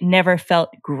 but it never felt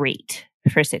great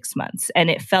for 6 months. And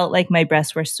it felt like my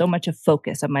breasts were so much a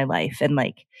focus of my life. And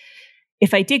like,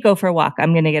 if I did go for a walk,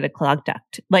 I'm going to get a clogged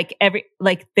duct. Like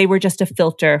they were just a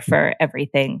filter for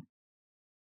everything.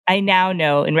 I now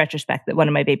know in retrospect that one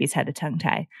of my babies had a tongue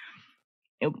tie.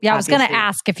 Yeah, I was going to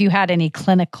ask if you had any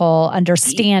clinical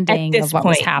understanding of what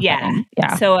was happening.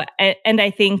 Yeah. So, and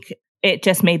I think it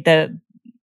just made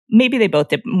maybe they both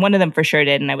did. One of them for sure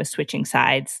did. And I was switching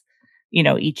sides,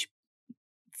 each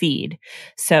feed.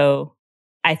 So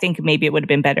I think maybe it would have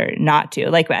been better not to.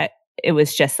 Like, it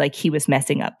was just like he was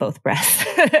messing up both breasts.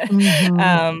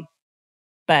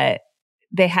 But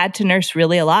they had to nurse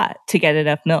really a lot to get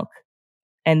enough milk.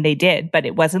 And they did. But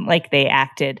it wasn't like they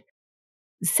acted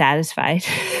satisfied.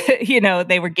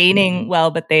 They were gaining well,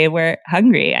 but they were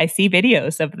hungry. I see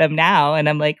videos of them now and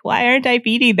I'm like, why aren't I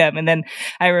feeding them? And then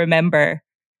I remember,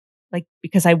 like,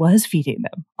 because I was feeding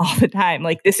them all the time.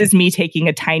 Like, this is me taking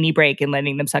a tiny break and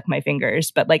letting them suck my fingers,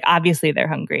 but like, obviously they're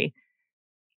hungry.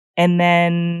 And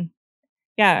then,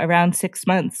 around 6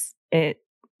 months, it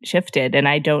shifted. And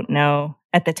I don't know.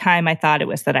 At the time, I thought it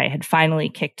was that I had finally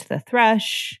kicked the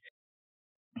thrush.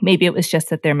 Maybe it was just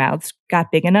that their mouths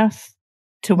got big enough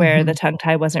to where the tongue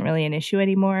tie wasn't really an issue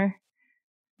anymore.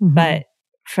 But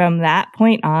from that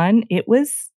point on, it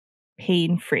was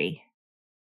pain-free.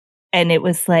 And it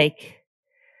was like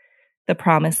the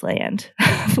promised land.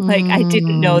 Like, I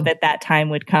didn't know that time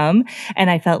would come. And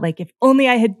I felt like if only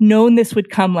I had known this would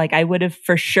come, like I would have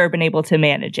for sure been able to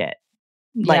manage it.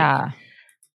 Like,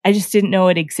 I just didn't know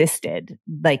it existed,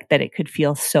 like that it could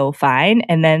feel so fine.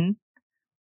 And then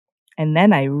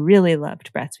I really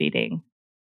loved breastfeeding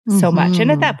so much.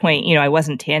 And at that point, I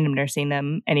wasn't tandem nursing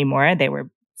them anymore. They were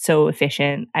so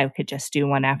efficient. I could just do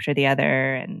one after the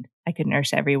other and I could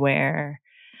nurse everywhere.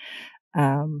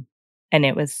 And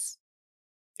it was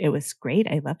great.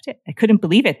 I loved it. I couldn't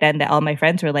believe it then that all my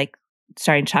friends were like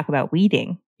starting to talk about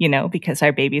weaning, because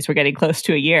our babies were getting close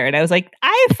to a year. And I was like,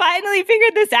 I finally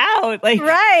figured this out. Like,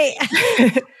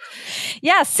 right.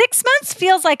 Yeah. 6 months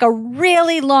feels like a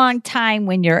really long time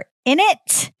when you're in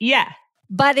it. Yeah.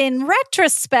 But in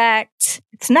retrospect,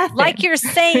 it's nothing. Like you're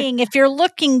saying, if you're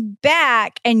looking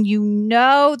back and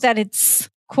that it's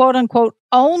quote unquote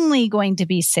only going to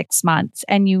be 6 months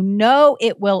and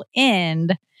it will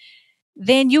end,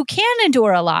 then you can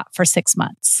endure a lot for 6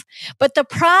 months. But the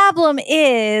problem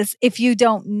is if you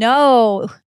don't know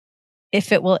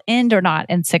if it will end or not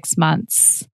in 6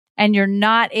 months and you're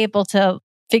not able to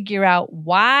figure out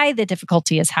why the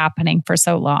difficulty is happening for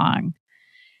so long,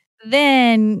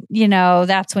 then,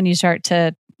 that's when you start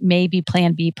to maybe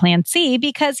plan B, plan C,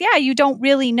 because you don't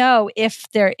really know if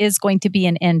there is going to be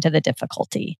an end to the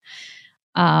difficulty.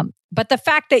 But the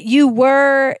fact that you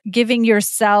were giving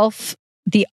yourself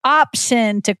the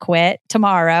option to quit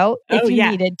tomorrow if you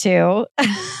needed to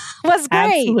was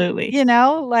great. Absolutely.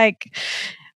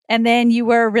 And then you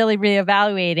were really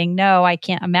reevaluating, no, I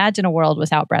can't imagine a world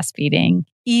without breastfeeding,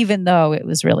 even though it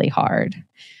was really hard.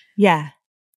 Yeah.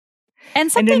 And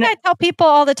something I tell people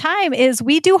all the time is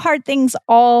we do hard things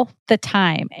all the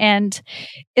time. And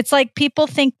it's like people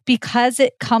think because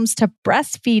it comes to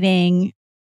breastfeeding,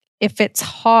 if it's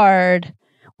hard,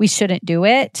 we shouldn't do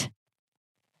it.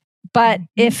 But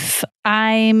if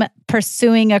I'm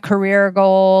pursuing a career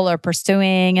goal or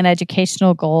pursuing an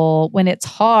educational goal, when it's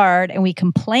hard and we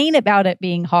complain about it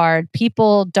being hard,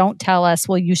 people don't tell us,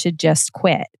 well, you should just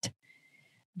quit.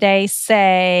 They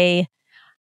say,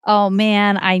 oh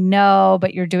man, I know,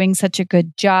 but you're doing such a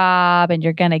good job and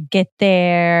you're going to get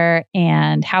there.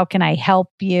 And how can I help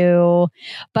you?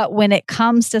 But when it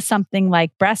comes to something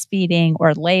like breastfeeding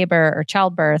or labor or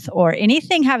childbirth or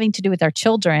anything having to do with our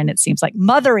children, it seems like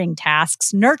mothering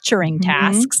tasks, nurturing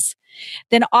tasks,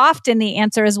 then often the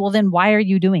answer is, well, then why are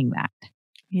you doing that?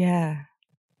 Yeah.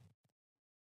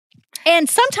 And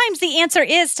sometimes the answer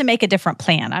is to make a different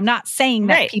plan. I'm not saying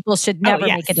that people should never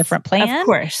make a different plan. Of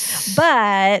course.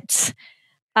 But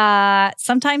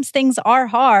sometimes things are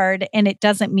hard and it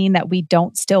doesn't mean that we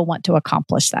don't still want to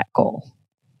accomplish that goal.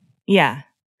 Yeah.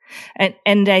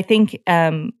 And I think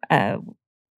I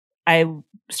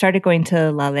started going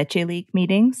to La Leche League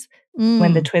meetings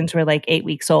when the twins were like 8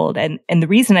 weeks old. And the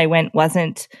reason I went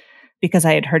wasn't because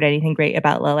I had heard anything great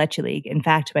about La Leche League. In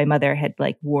fact, my mother had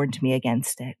like warned me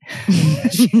against it.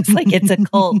 She was like, it's a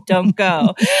cult, don't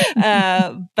go.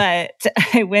 But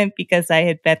I went because I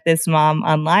had met this mom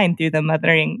online through the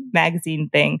Mothering magazine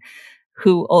thing,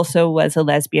 who also was a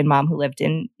lesbian mom who lived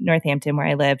in Northampton where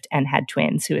I lived and had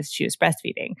twins she was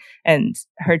breastfeeding. And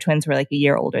her twins were like a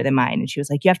year older than mine. And she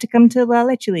was like, you have to come to La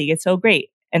Leche League. It's so great.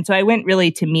 And so I went really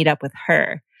to meet up with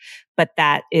her. But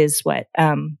that is what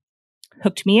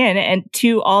hooked me in, and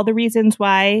to all the reasons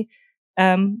why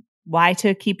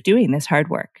to keep doing this hard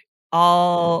work.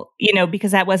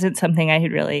 Because that wasn't something I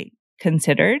had really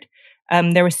considered.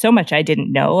 There was so much I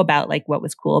didn't know about like what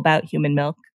was cool about human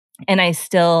milk. And I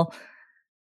still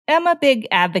am a big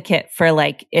advocate for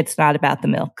like, it's not about the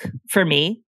milk for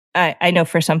me. I know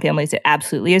for some families it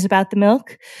absolutely is about the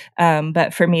milk.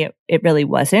 But for me, it really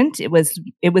wasn't. It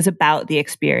was about the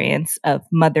experience of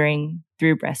mothering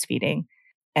through breastfeeding.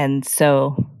 And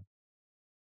so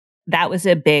that was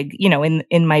a big,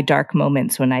 in my dark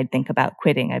moments when I'd think about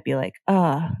quitting, I'd be like,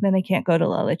 then I can't go to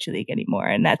La Leche League anymore.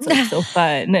 And that's like so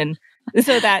fun. And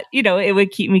so that, it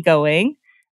would keep me going.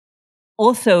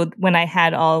 Also, when I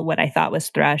had all what I thought was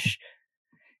thrush,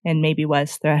 and maybe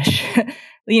was thrush,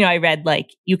 I read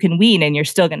like, you can wean and you're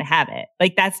still going to have it.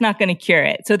 Like, that's not going to cure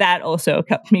it. So that also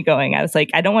kept me going. I was like,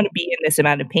 I don't want to be in this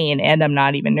amount of pain and I'm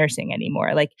not even nursing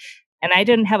anymore. Like, and I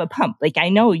didn't have a pump. Like, I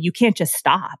know you can't just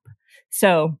stop.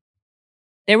 So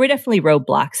there were definitely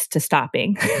roadblocks to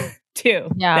stopping too.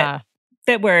 Yeah.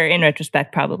 That were in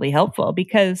retrospect probably helpful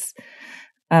because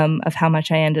of how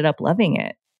much I ended up loving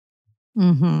it.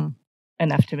 Mm-hmm.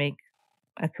 Enough to make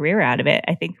a career out of it.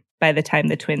 I think by the time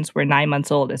the twins were 9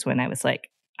 months old is when I was like,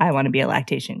 I want to be a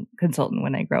lactation consultant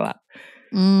when I grow up.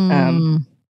 And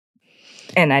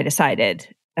I decided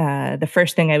the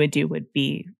first thing I would do would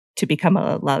be to become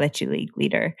a La Leche League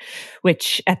leader,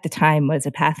 which at the time was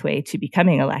a pathway to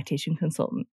becoming a lactation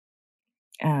consultant.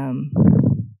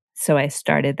 So I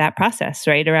started that process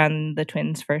right around the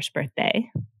twins' first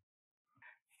birthday.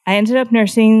 I ended up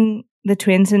nursing the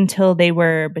twins until they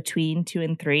were between 2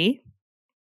 and 3.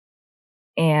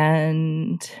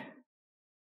 And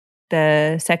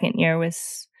the second year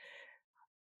was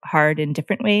hard in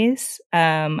different ways.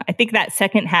 I think that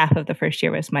second half of the first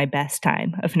year was my best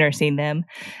time of nursing them.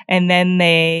 And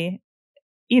then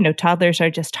toddlers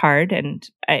are just hard. And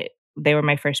they were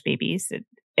my first babies.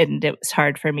 And it was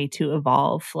hard for me to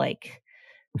evolve, like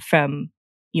from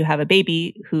you have a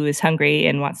baby who is hungry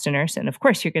and wants to nurse. And of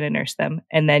course you're going to nurse them.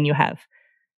 And then you have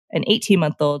an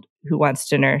 18-month-old who wants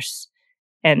to nurse.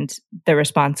 And the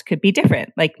response could be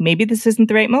different. Like, maybe this isn't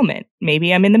the right moment.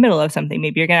 Maybe I'm in the middle of something.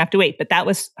 Maybe you're going to have to wait. But that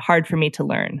was hard for me to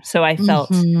learn. So I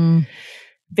felt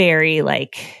very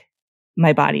like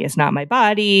my body is not my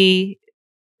body.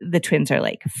 The twins are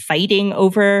like fighting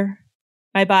over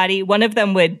my body. One of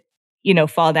them would,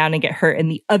 fall down and get hurt. And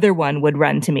the other one would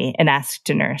run to me and ask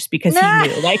to nurse because he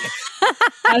knew like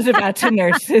I was about to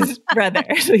nurse his brother.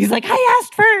 So he's like, I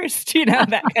asked first,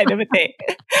 that kind of a thing.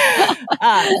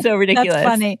 So ridiculous. That's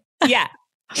funny. Yeah.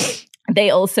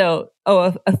 They also,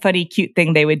 a funny, cute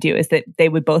thing they would do is that they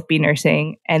would both be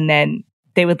nursing and then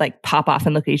they would like pop off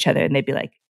and look at each other and they'd be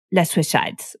like, let's switch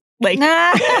sides. Like,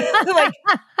 like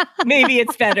maybe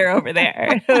it's better over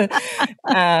there.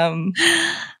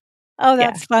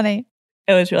 That's funny.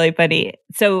 It was really funny.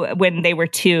 So when they were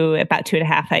 2, about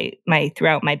 2.5, I threw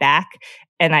out my back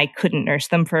and I couldn't nurse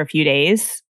them for a few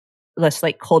days. Just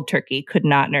like cold turkey, could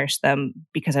not nurse them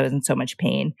because I was in so much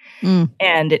pain.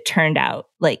 And it turned out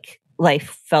like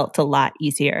life felt a lot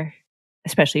easier,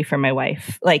 especially for my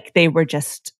wife. Like they were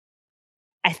just,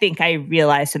 I think I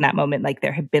realized in that moment, like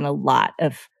there had been a lot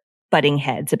of butting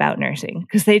heads about nursing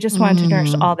because they just wanted to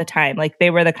nurse all the time. Like they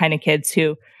were the kind of kids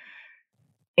who,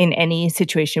 in any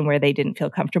situation where they didn't feel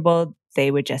comfortable,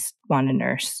 they would just want to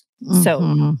nurse.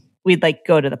 So we'd like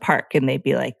go to the park and they'd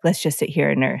be like, let's just sit here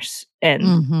and nurse.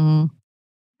 And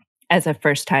as a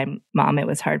first time mom, it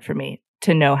was hard for me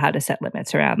to know how to set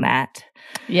limits around that.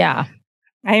 Yeah.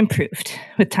 I improved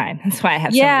with time. That's why I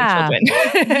have so many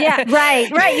children. Yeah, right.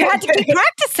 You had to keep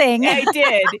practicing. I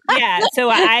did. Yeah. So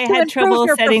I had trouble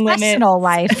setting limits.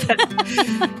 Life.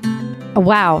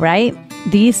 Wow, right?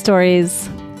 These stories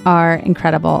are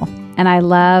incredible. And I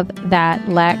love that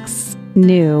Lex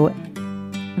knew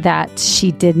that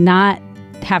she did not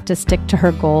have to stick to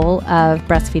her goal of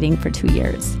breastfeeding for 2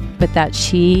 years, but that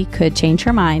she could change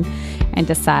her mind and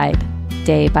decide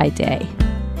day by day.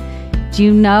 Do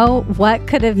you know what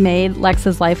could have made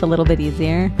Lex's life a little bit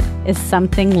easier? Is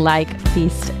something like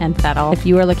Feast and Fettle. If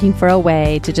you are looking for a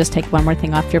way to just take one more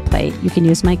thing off your plate, you can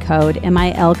use my code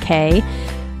MILK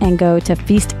and go to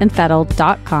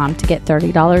feastandfettle.com to get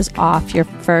 $30 off your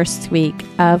first week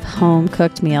of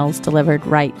home-cooked meals delivered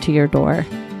right to your door.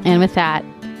 And with that,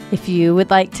 if you would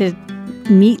like to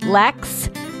meet Lex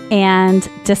and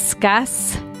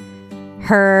discuss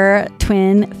her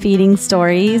twin feeding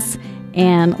stories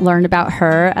and learn about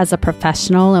her as a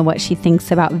professional and what she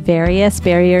thinks about various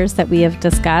barriers that we have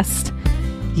discussed,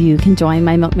 you can join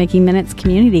my Milk Making Minutes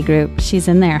community group. She's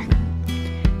in there.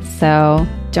 So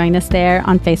join us there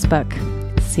on Facebook.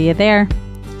 See you there.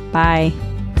 Bye.